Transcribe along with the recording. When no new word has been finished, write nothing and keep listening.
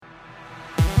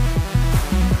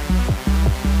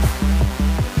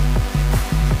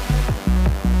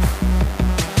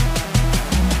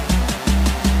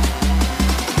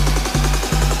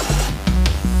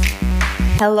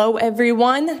Hello,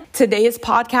 everyone. Today's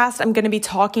podcast, I'm going to be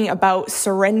talking about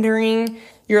surrendering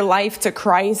your life to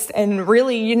Christ and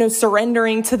really,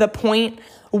 surrendering to the point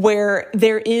where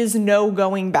there is no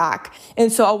going back.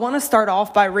 And so I want to start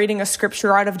off by reading a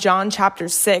scripture out of John chapter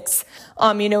 6.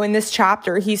 In this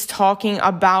chapter, he's talking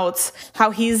about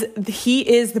how he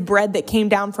is the bread that came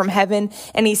down from heaven.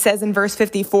 And he says in verse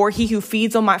 54, he who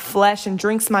feeds on my flesh and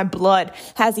drinks my blood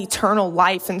has eternal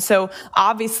life. And so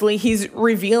obviously he's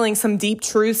revealing some deep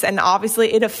truths, and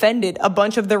obviously it offended a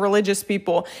bunch of the religious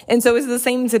people. And so it's the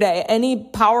same today. Any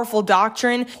powerful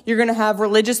doctrine, you're going to have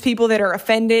religious people that are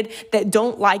offended, that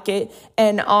don't like it.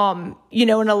 And,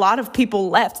 and a lot of people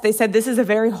left. They said, this is a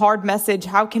very hard message.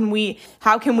 How can we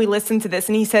listen to this?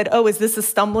 And he said, oh, is this a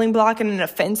stumbling block and an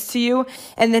offense to you?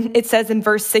 And then it says in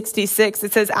verse 66,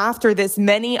 it says, after this,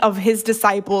 many of his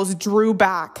disciples drew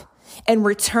back and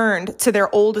returned to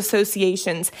their old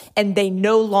associations, and they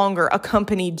no longer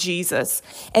accompanied Jesus.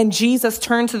 And Jesus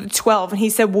turned to the 12 and he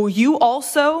said, Will you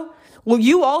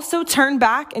also turn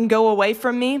back and go away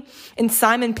from me? And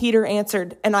Simon Peter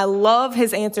answered, and I love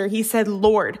his answer. He said,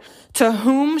 Lord, to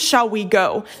whom shall we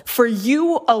go? For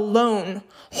you alone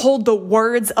hold the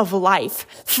words of life.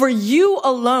 For you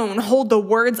alone hold the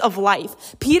words of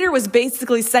life. Peter was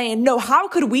basically saying, no, how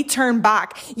could we turn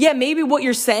back? Yeah, maybe what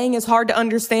you're saying is hard to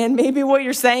understand. Maybe what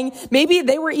you're saying, maybe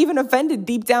they were even offended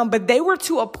deep down, but they were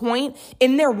to a point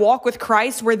in their walk with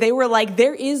Christ where they were like,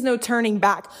 there is no turning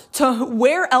back. To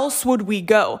where else would we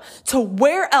go? To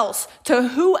where else? To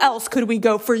who else could we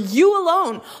go? For you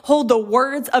alone hold the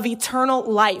words of eternal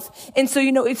life. And so,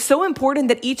 it's so important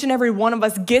that each and every one of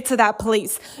us get to that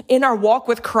place in our walk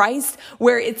with Christ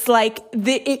where it's like,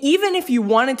 even if you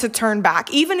wanted to turn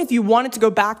back, even if you wanted to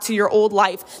go back to your old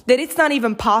life, that it's not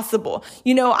even possible.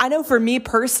 I know for me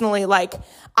personally, like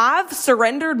I've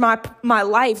surrendered my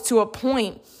life to a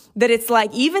point that it's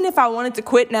like, even if I wanted to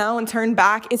quit now and turn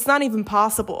back, it's not even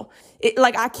possible.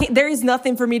 There is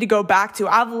nothing for me to go back to.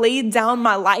 I've laid down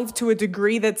my life to a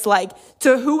degree that's like,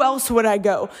 to who else would I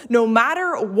go? No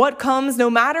matter what comes, no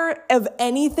matter of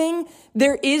anything,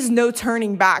 there is no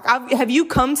turning back. Have you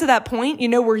come to that point,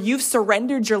 where you've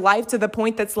surrendered your life to the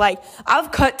point that's like,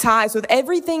 I've cut ties with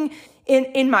everything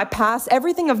in my past,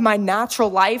 everything of my natural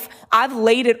life, I've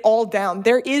laid it all down.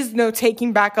 There is no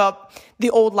taking back up the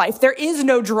old life. There is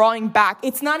no drawing back.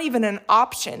 It's not even an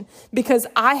option because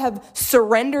I have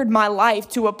surrendered my life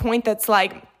to a point that's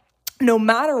like, no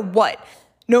matter what,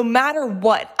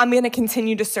 I'm going to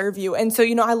continue to serve you. And so,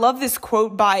 I love this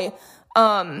quote by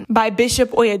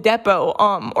Bishop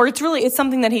Oyedepo, or it's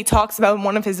something that he talks about in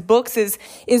one of his books is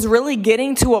really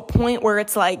getting to a point where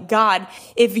it's like, God,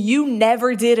 if you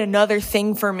never did another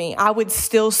thing for me, I would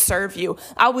still serve you.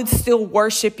 I would still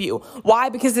worship you. Why?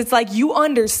 Because it's like, you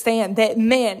understand that,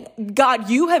 man, God,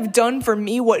 you have done for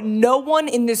me what no one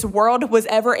in this world was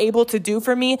ever able to do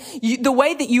for me. The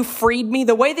way that you freed me,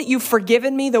 the way that you've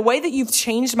forgiven me, the way that you've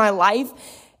changed my life,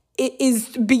 it is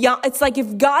beyond. It's like,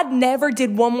 if God never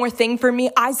did one more thing for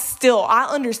me, I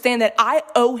understand that I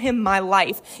owe him my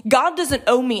life. God doesn't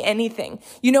owe me anything.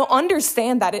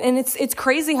 Understand that. And it's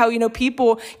crazy how,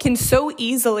 people can so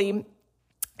easily,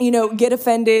 get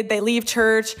offended. They leave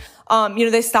church.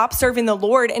 They stop serving the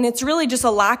Lord, and it's really just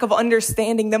a lack of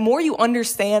understanding. The more you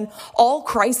understand all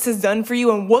Christ has done for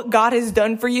you and what God has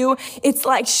done for you, it's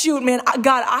like, shoot, man,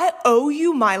 God, I owe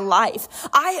you my life.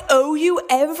 I owe you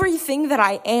everything that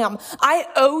I am. I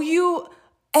owe you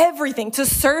everything to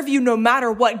serve you no matter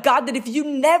what. God, that if you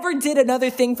never did another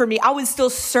thing for me, I would still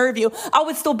serve you. I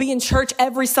would still be in church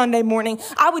every Sunday morning.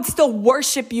 I would still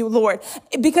worship you, Lord,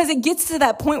 because it gets to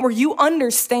that point where you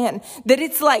understand that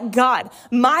it's like, God,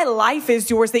 my life is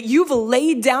yours, that you've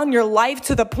laid down your life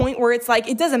to the point where it's like,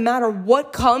 it doesn't matter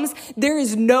what comes. There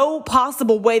is no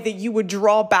possible way that you would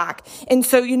draw back. And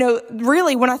so,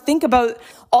 really, when I think about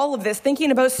all of this,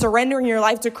 thinking about surrendering your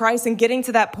life to Christ and getting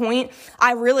to that point,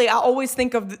 I always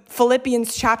think of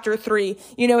Philippians chapter 3,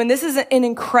 and this is an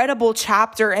incredible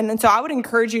chapter. And so I would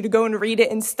encourage you to go and read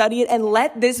it and study it and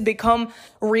let this become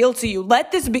real to you.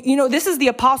 Let this be, this is the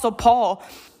Apostle Paul.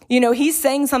 He's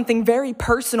saying something very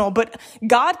personal, but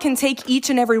God can take each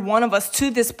and every one of us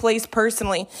to this place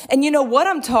personally. And what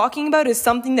I'm talking about is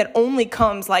something that only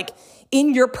comes like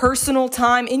in your personal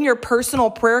time, in your personal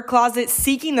prayer closet,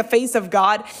 seeking the face of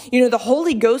God. The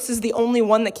Holy Ghost is the only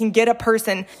one that can get a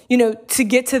person, to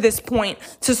get to this point,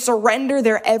 to surrender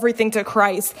their everything to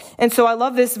Christ. And so I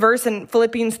love this verse in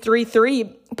Philippians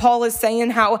 3:3. Paul is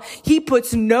saying how he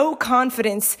puts no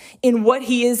confidence in what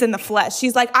he is in the flesh.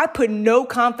 He's like, I put no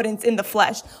confidence in the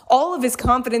flesh. All of his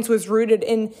confidence was rooted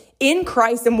in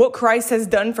Christ and what Christ has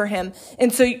done for him.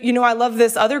 And so, I love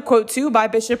this other quote too by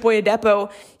Bishop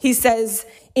Oyedepo. He says,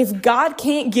 if God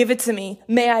can't give it to me,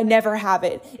 may I never have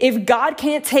it. If God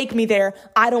can't take me there,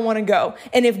 I don't want to go.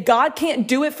 And if God can't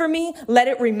do it for me, let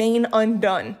it remain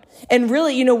undone. And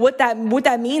really, what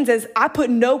that means is I put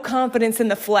no confidence in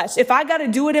the flesh. If I got to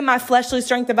do it in my fleshly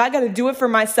strength, if I got to do it for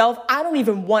myself, I don't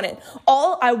even want it.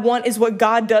 All I want is what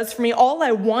God does for me. All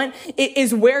I want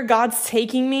is where God's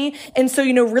taking me. And so,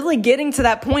 really getting to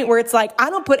that point where it's like, I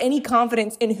don't put any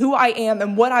confidence in who I am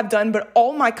and what I've done, but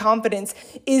all my confidence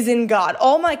is in God.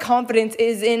 All my confidence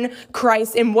is in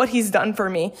Christ and what he's done for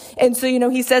me. And so,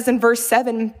 he says in verse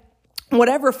 7,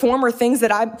 whatever former things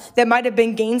that might have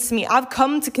been gains to me, I've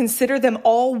come to consider them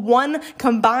all one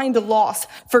combined loss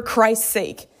for Christ's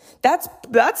sake.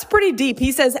 That's pretty deep.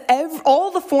 He says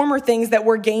all the former things that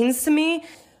were gains to me,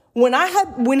 when I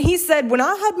had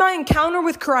my encounter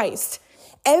with Christ,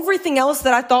 everything else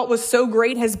that I thought was so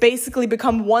great has basically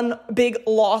become one big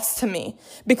loss to me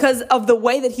because of the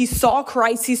way that he saw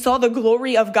Christ. He saw the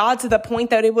glory of God to the point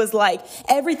that it was like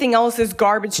everything else is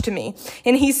garbage to me.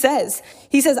 And he says,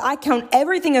 I count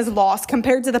everything as loss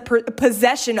compared to the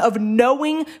possession of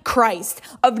knowing Christ.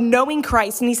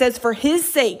 And he says, for his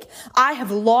sake, I have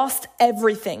lost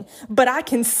everything, but I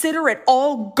consider it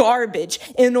all garbage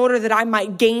in order that I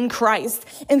might gain Christ.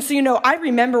 And so, I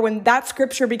remember when that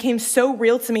scripture became so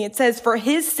real to me. It says, for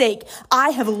his sake, I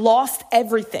have lost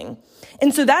everything.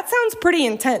 And so that sounds pretty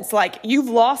intense, like you've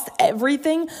lost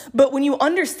everything. But when you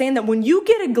understand that when you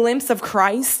get a glimpse of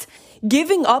Christ,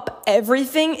 giving up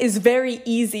everything is very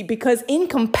easy because in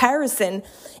comparison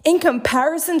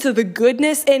to the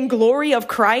goodness and glory of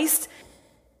Christ,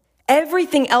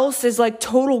 everything else is like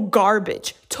total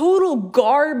garbage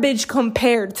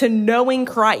compared to knowing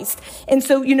Christ. And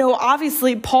so,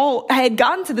 obviously Paul had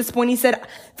gotten to this point. He said,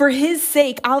 for his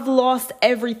sake, I've lost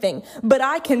everything, but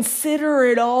I consider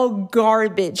it all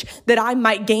garbage that I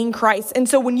might gain Christ. And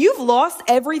so when you've lost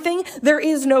everything, there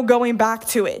is no going back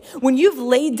to it. When you've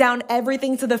laid down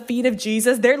everything to the feet of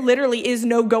Jesus, there literally is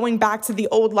no going back to the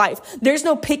old life. There's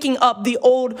no picking up the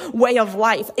old way of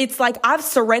life. It's like I've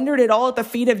surrendered it all at the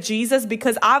feet of Jesus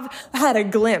because I've had a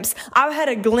glimpse. I've had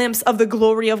a glimpse of the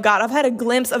glory of God. I've had a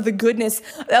glimpse of the goodness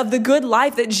of the good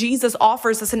life that Jesus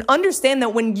offers us. And understand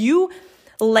that when you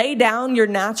lay down your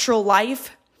natural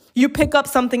life, you pick up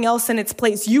something else in its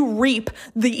place. You reap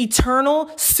the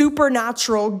eternal,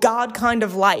 supernatural, God kind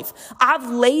of life. I've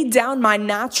laid down my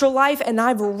natural life and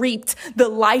I've reaped the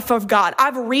life of God.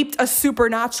 I've reaped a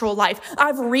supernatural life.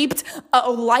 I've reaped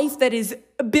a life that is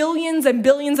billions and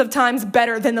billions of times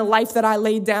better than the life that I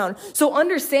laid down. So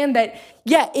understand that,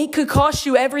 it could cost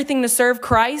you everything to serve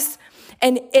Christ.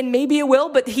 And maybe it will,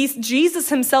 but Jesus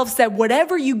himself said,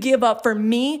 whatever you give up for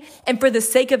me and for the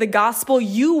sake of the gospel,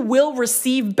 you will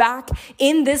receive back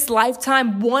in this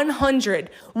lifetime 100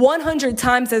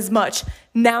 times as much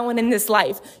now and in this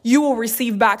life. You will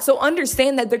receive back. So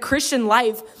understand that the Christian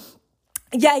life,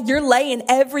 you're laying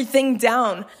everything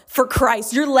down for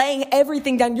Christ. You're laying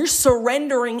everything down. You're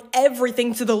surrendering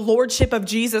everything to the lordship of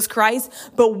Jesus Christ.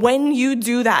 But when you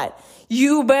do that,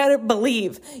 you better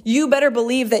believe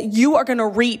that you are going to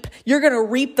reap. You're going to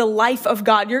reap the life of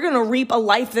God. You're going to reap a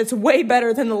life that's way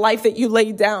better than the life that you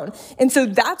laid down. And so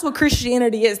that's what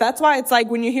Christianity is. That's why it's like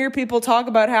when you hear people talk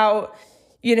about how,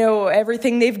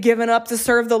 everything they've given up to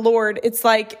serve the Lord, it's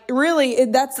like, really,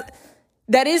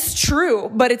 that is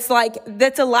true, but it's like,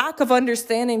 that's a lack of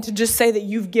understanding to just say that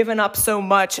you've given up so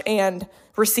much and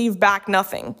received back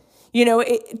nothing.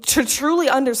 To truly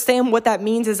understand what that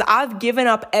means is I've given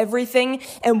up everything,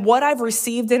 and what I've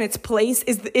received in its place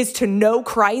is to know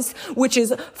Christ, which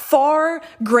is far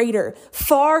greater.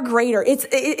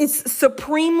 It's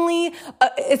supremely,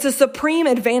 it's a supreme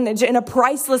advantage and a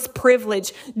priceless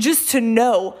privilege just to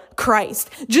know Christ,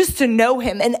 just to know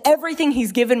him and everything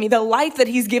he's given me. The life that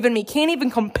he's given me can't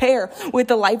even compare with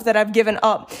the life that I've given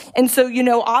up. And so,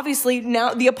 obviously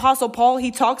now the Apostle Paul,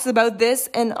 he talks about this,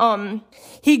 and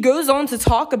he goes on to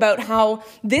talk about how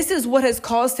this is what has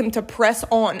caused him to press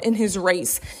on in his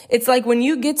race. It's like when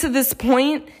you get to this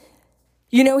point,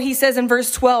 he says in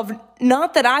verse 12,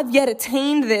 not that I've yet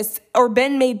attained this or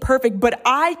been made perfect, but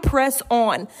I press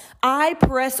on. I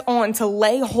press on to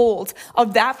lay hold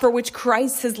of that for which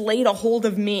Christ has laid a hold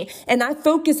of me. And I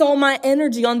focus all my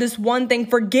energy on this one thing,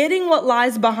 forgetting what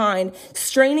lies behind,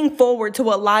 straining forward to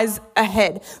what lies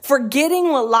ahead, forgetting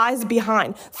what lies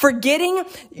behind, forgetting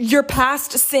your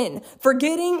past sin,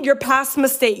 forgetting your past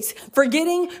mistakes,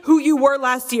 forgetting who you were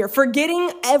last year, forgetting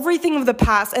everything of the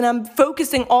past. And I'm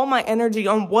focusing all my energy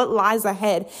on what lies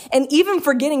ahead, and even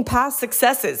forgetting past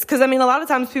successes. Because a lot of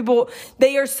times people,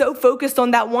 they are so focused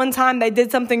on that one time they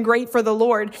did something great for the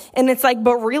Lord. And it's like,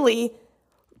 but really,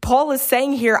 Paul is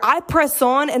saying here, I press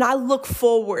on and I look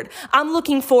forward. I'm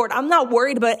looking forward. I'm not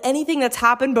worried about anything that's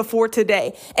happened before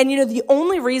today. And the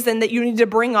only reason that you need to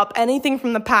bring up anything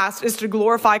from the past is to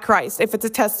glorify Christ, if it's a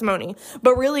testimony.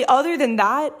 But really, other than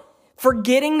that,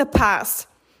 forgetting the past,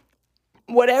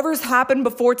 whatever's happened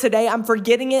before today, I'm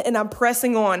forgetting it and I'm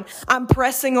pressing on. I'm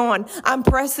pressing on. I'm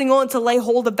pressing on to lay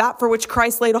hold of that for which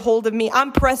Christ laid a hold of me.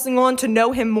 I'm pressing on to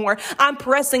know him more. I'm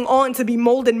pressing on to be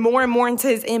molded more and more into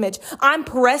his image. I'm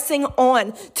pressing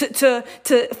on to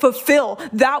fulfill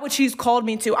that which he's called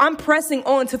me to. I'm pressing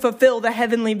on to fulfill the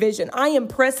heavenly vision. I am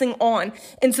pressing on.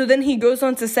 And so then he goes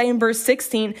on to say in verse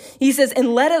 16, he says,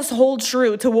 and let us hold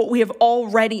true to what we have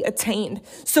already attained.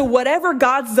 So whatever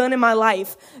God's done in my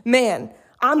life, man,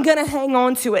 I'm going to hang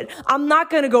on to it. I'm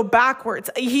not going to go backwards.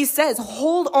 He says,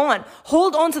 hold on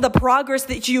to the progress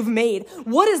that you've made.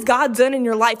 What has God done in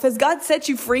your life? Has God set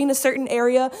you free in a certain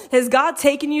area? Has God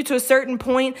taken you to a certain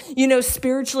point,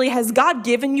 spiritually? Has God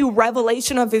given you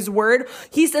revelation of his word?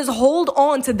 He says, hold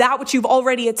on to that which you've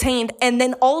already attained, and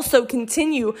then also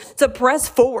continue to press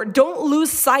forward. Don't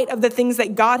lose sight of the things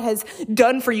that God has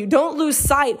done for you. Don't lose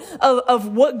sight of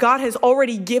what God has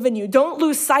already given you. Don't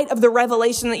lose sight of the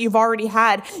revelation that you've already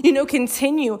had.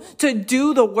 Continue to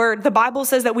do the word. The Bible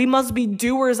says that we must be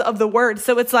doers of the word.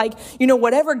 So it's like,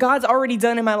 whatever God's already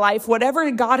done in my life, whatever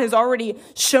God has already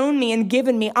shown me and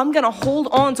given me, I'm going to hold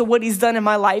on to what he's done in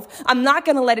my life. I'm not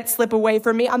going to let it slip away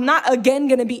from me. I'm not again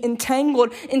going to be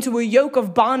entangled into a yoke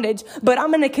of bondage, but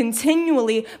I'm going to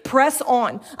continually press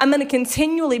on. I'm going to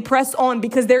continually press on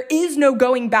because there is no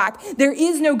going back. There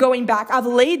is no going back. I've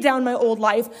laid down my old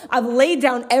life. I've laid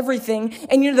down everything.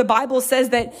 And the Bible says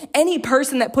that any person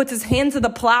that puts his hand to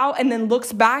the plow and then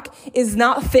looks back is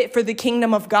not fit for the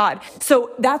kingdom of God.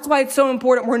 So that's why it's so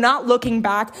important. We're not looking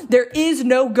back. There is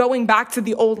no going back to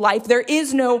the old life. There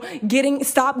is no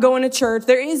stop going to church.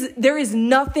 There is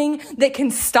nothing that can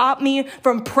stop me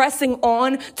from pressing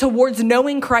on towards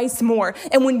knowing Christ more.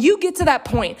 And when you get to that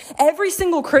point, every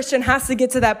single Christian has to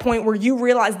get to that point where you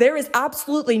realize there is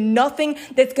absolutely nothing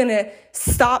that's going to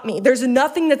stop me. There's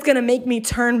nothing that's going to make me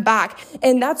turn back.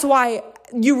 And that's why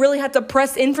you really have to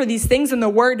press in for these things in the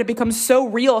word to become so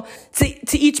real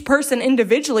to each person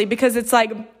individually, because it's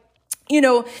like,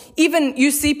 even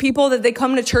you see people that they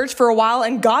come to church for a while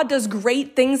and God does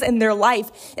great things in their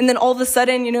life. And then all of a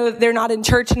sudden, they're not in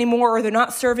church anymore, or they're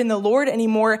not serving the Lord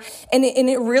anymore. And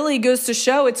it really goes to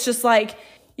show, it's just like,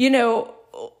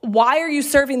 why are you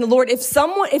serving the Lord? If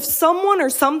someone or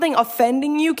something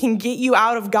offending you can get you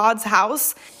out of God's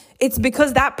house, it's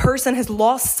because that person has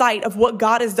lost sight of what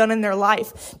God has done in their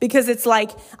life. Because it's like,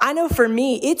 I know for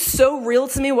me, it's so real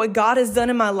to me what God has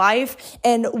done in my life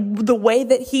and the way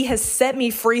that he has set me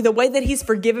free, the way that he's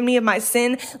forgiven me of my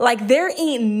sin. Like, there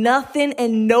ain't nothing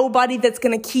and nobody that's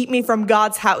going to keep me from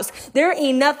God's house. There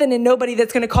ain't nothing and nobody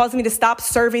that's going to cause me to stop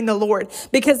serving the Lord.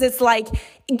 Because it's like,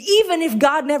 even if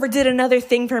God never did another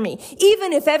thing for me,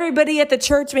 even if everybody at the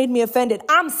church made me offended,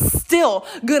 I'm still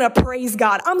going to praise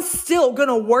God. I'm still going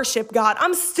to worship God.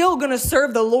 I'm still going to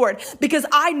serve the Lord because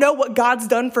I know what God's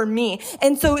done for me.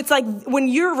 And so it's like, when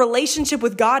your relationship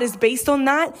with God is based on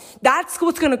that, that's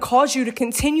what's going to cause you to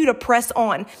continue to press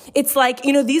on. It's like,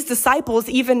 these disciples,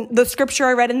 even the scripture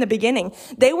I read in the beginning,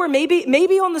 they were maybe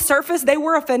on the surface, they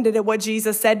were offended at what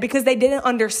Jesus said because they didn't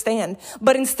understand.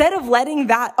 But instead of letting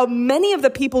that, many of the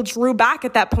people drew back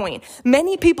at that point.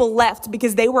 Many people left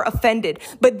because they were offended.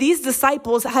 But these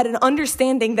disciples had an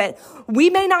understanding that we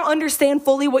may not understand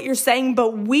fully what you're saying,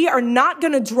 but we are not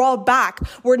going to draw back.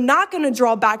 We're not going to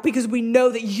draw back because we know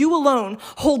that you alone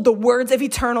hold the words of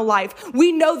eternal life.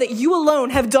 We know that you alone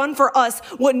have done for us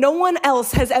what no one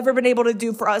else has ever been able to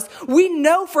do for us. We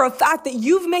know for a fact that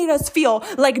you've made us feel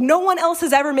like no one else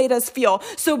has ever made us feel.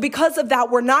 So because of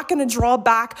that, we're not going to draw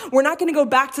back. We're not going to go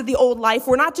back to the old life.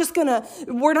 We're not just going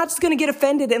to get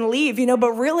offended and leave,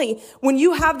 but really, when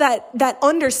you have that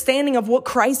understanding of what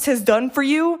Christ has done for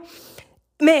you,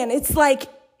 man, it's like,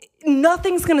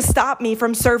 nothing's going to stop me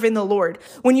from serving the Lord.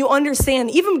 When you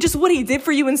understand even just what he did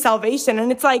for you in salvation.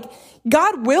 And it's like,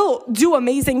 God will do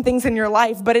amazing things in your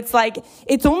life, but it's like,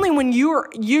 it's only when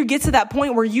you get to that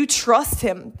point where you trust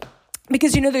him.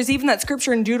 Because, there's even that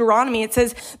scripture in Deuteronomy. It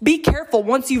says, be careful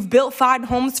once you've built fine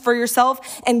homes for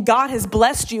yourself and God has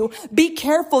blessed you. Be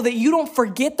careful that you don't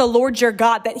forget the Lord your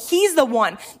God, that he's the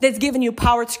one that's given you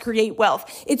power to create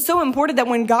wealth. It's so important that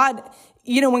when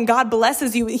God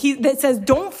blesses you, that says,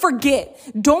 don't forget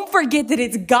that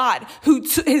it's God who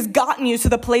has gotten you to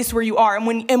the place where you are.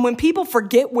 And when people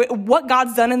forget what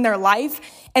God's done in their life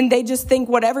and they just think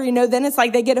whatever, then it's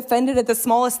like they get offended at the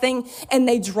smallest thing and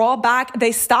they draw back,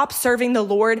 they stop serving the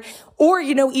Lord. Or,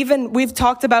 even we've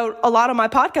talked about a lot on my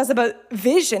podcast about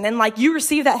vision and like you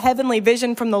receive that heavenly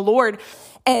vision from the Lord.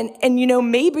 And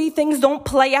maybe things don't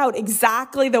play out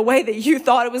exactly the way that you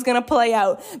thought it was going to play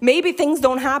out. Maybe things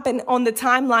don't happen on the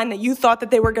timeline that you thought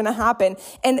that they were going to happen.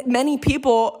 And many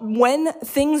people, when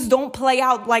things don't play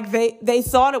out like they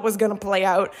thought it was going to play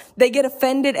out, they get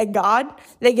offended at God.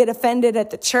 They get offended at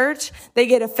the church. They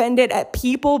get offended at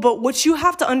people. But what you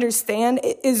have to understand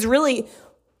is really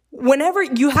whenever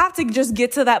you have to just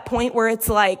get to that point where it's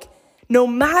like, no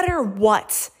matter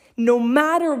what,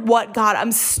 God,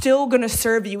 I'm still going to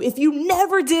serve you. If you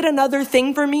never did another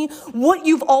thing for me, what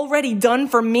you've already done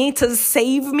for me to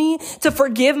save me, to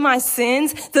forgive my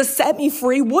sins, to set me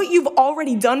free, what you've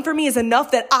already done for me is enough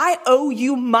that I owe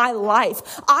you my life.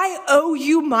 I owe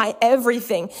you my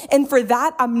everything. And for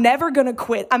that, I'm never going to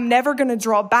quit. I'm never going to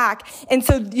draw back. And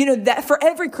so, that for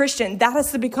every Christian, that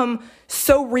has to become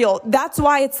so real. That's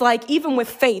why it's like, even with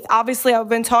faith, obviously I've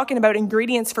been talking about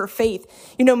ingredients for faith.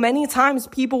 Many times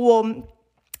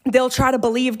they'll try to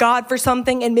believe God for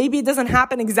something and maybe it doesn't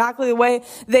happen exactly the way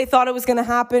they thought it was going to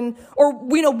happen, or,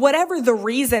 whatever the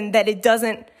reason that it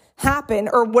doesn't happen,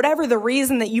 or whatever the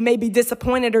reason that you may be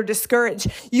disappointed or discouraged.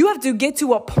 You have to get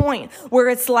to a point where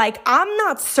it's like, I'm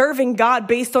not serving God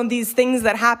based on these things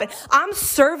that happen. I'm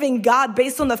serving God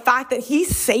based on the fact that he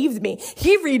saved me.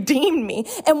 He redeemed me.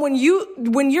 And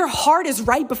when your heart is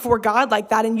right before God like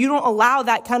that, and you don't allow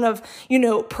that kind of,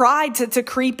 pride to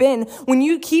creep in, when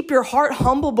you keep your heart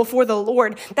humble before the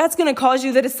Lord, that's going to cause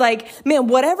you that it's like, man,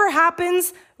 whatever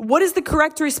happens, what is the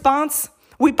correct response?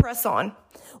 We press on.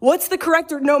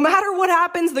 No matter what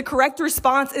happens, the correct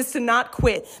response is to not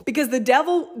quit, because the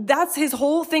devil, that's his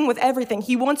whole thing with everything.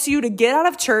 He wants you to get out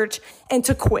of church and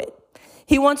to quit.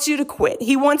 He wants you to quit.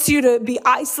 He wants you to be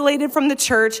isolated from the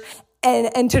church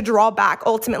and to draw back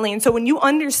ultimately. And so when you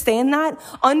understand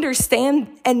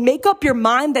and make up your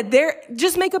mind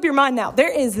just make up your mind now.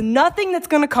 There is nothing that's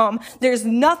going to come. There's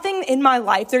nothing in my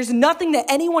life. There's nothing that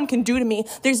anyone can do to me.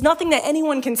 There's nothing that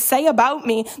anyone can say about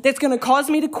me that's going to cause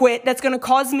me to quit. That's going to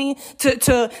cause me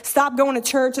to stop going to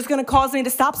church. It's going to cause me to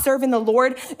stop serving the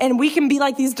Lord. And we can be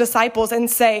like these disciples and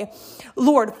say,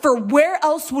 Lord, for where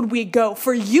else would we go?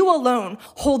 For you alone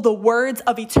hold the words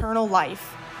of eternal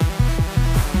life.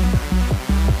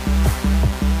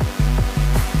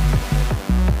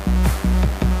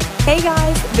 Hey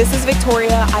guys, this is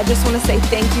Victoria. I just want to say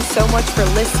thank you so much for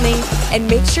listening, and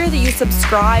make sure that you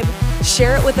subscribe,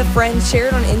 share it with a friend, share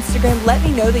it on Instagram. Let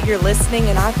me know that you're listening,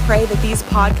 and I pray that these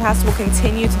podcasts will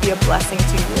continue to be a blessing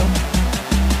to you.